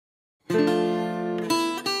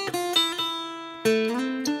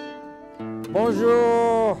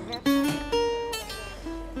Bonjour.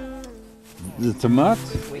 Des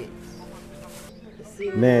tomates? Oui.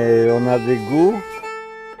 Mais on a des goûts?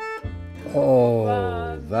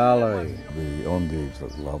 Oh, Valley. The endives are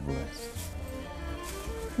lovely.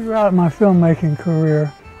 Throughout my filmmaking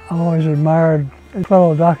career, I always admired a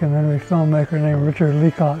fellow documentary filmmaker named Richard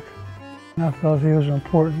Leacock. I felt he was an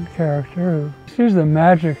important character who sees the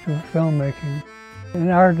magic of filmmaking. In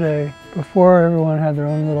our day, before everyone had their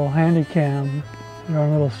own little handy cam, their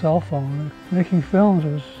own little cell phone, making films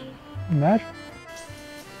was magic.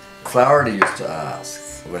 Flaherty used to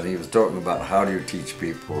ask, when he was talking about how do you teach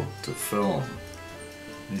people to film,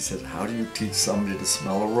 he said, how do you teach somebody to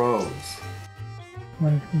smell a rose?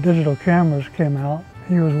 When digital cameras came out,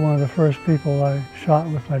 he was one of the first people I shot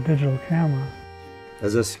with my digital camera.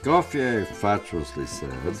 As Escoffier fatuously said,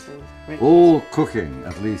 all cooking,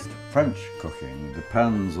 at least French cooking,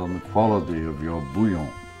 depends on the quality of your bouillon.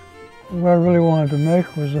 What I really wanted to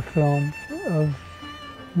make was a film of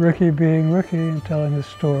Ricky being Ricky and telling his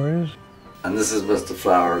stories. And this is Mr.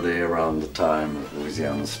 Flaherty around the time of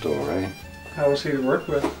Louisiana Story. How was he to work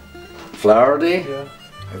with? Flaherty? Yeah.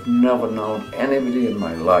 I've never known anybody in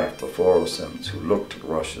my life before or since who looked at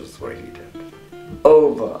rushes the way he did.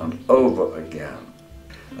 Over and over again,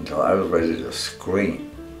 until I was ready to scream.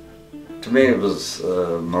 To me it was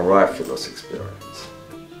a miraculous experience,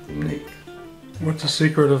 unique. What's the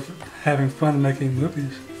secret of having fun making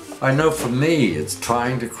movies? I know for me it's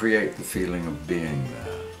trying to create the feeling of being there.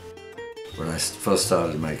 When I first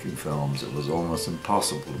started making films, it was almost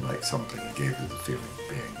impossible to make something that gave you the feeling of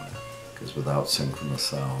being there. Because without synchronous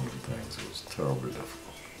sound and things, it was terribly difficult.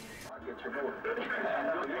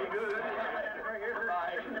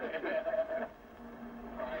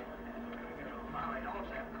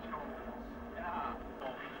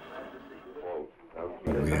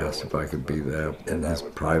 We asked if I could be there in his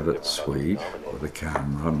private suite with a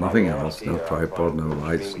camera, nothing else, no tripod, no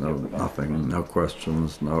lights, no nothing, no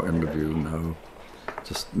questions, no interview, no,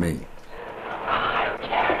 just me.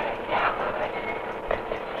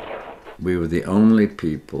 We were the only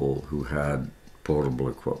people who had portable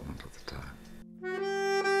equipment at the time.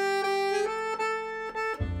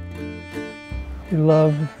 He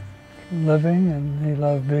loved living and he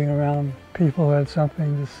loved being around people who had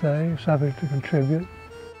something to say, something to contribute.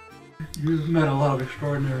 You've met a lot of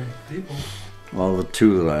extraordinary people. Well, the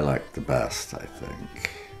two that I liked the best, I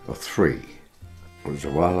think, or three, were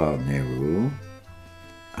Jawaharlal Nehru.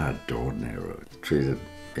 I adored Nehru. He treated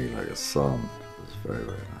me like a son. It was very,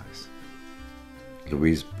 very nice.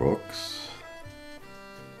 Louise Brooks.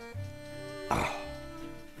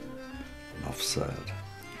 Enough said.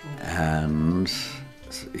 And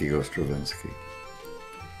Igor Stravinsky,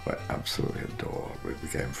 who I absolutely adore. We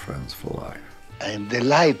became friends for life. I am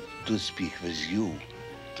delighted to speak with you,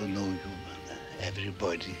 to know you,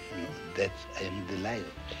 everybody. That I am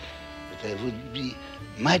delighted. But I would be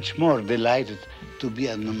much more delighted to be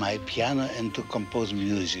on my piano and to compose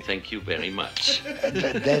music. Thank you very much.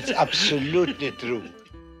 That's absolutely true.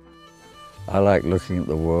 I like looking at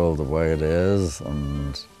the world the way it is,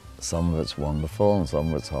 and some of it's wonderful and some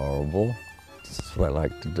of it's horrible. That's what I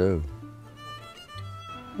like to do.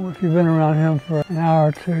 If you've been around him for an hour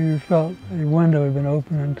or two, you felt a window had been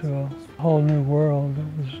opened into a whole new world that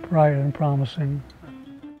was bright and promising.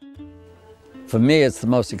 For me, it's the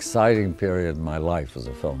most exciting period in my life as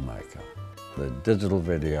a filmmaker. The digital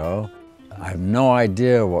video, I have no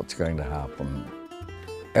idea what's going to happen.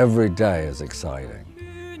 Every day is exciting.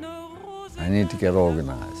 I need to get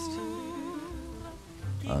organized.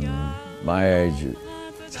 And my age, it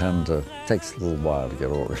takes a little while to get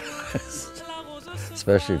organized.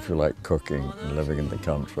 Especially if you like cooking and living in the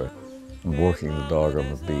country and walking the dog on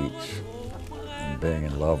the beach and being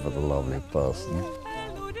in love with a lovely person.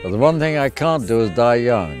 But the one thing I can't do is die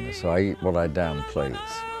young, so I eat what I damn please.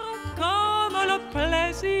 Comme le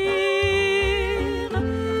plaisir,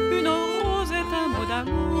 une rose est un mot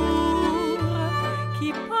d'amour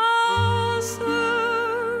qui passe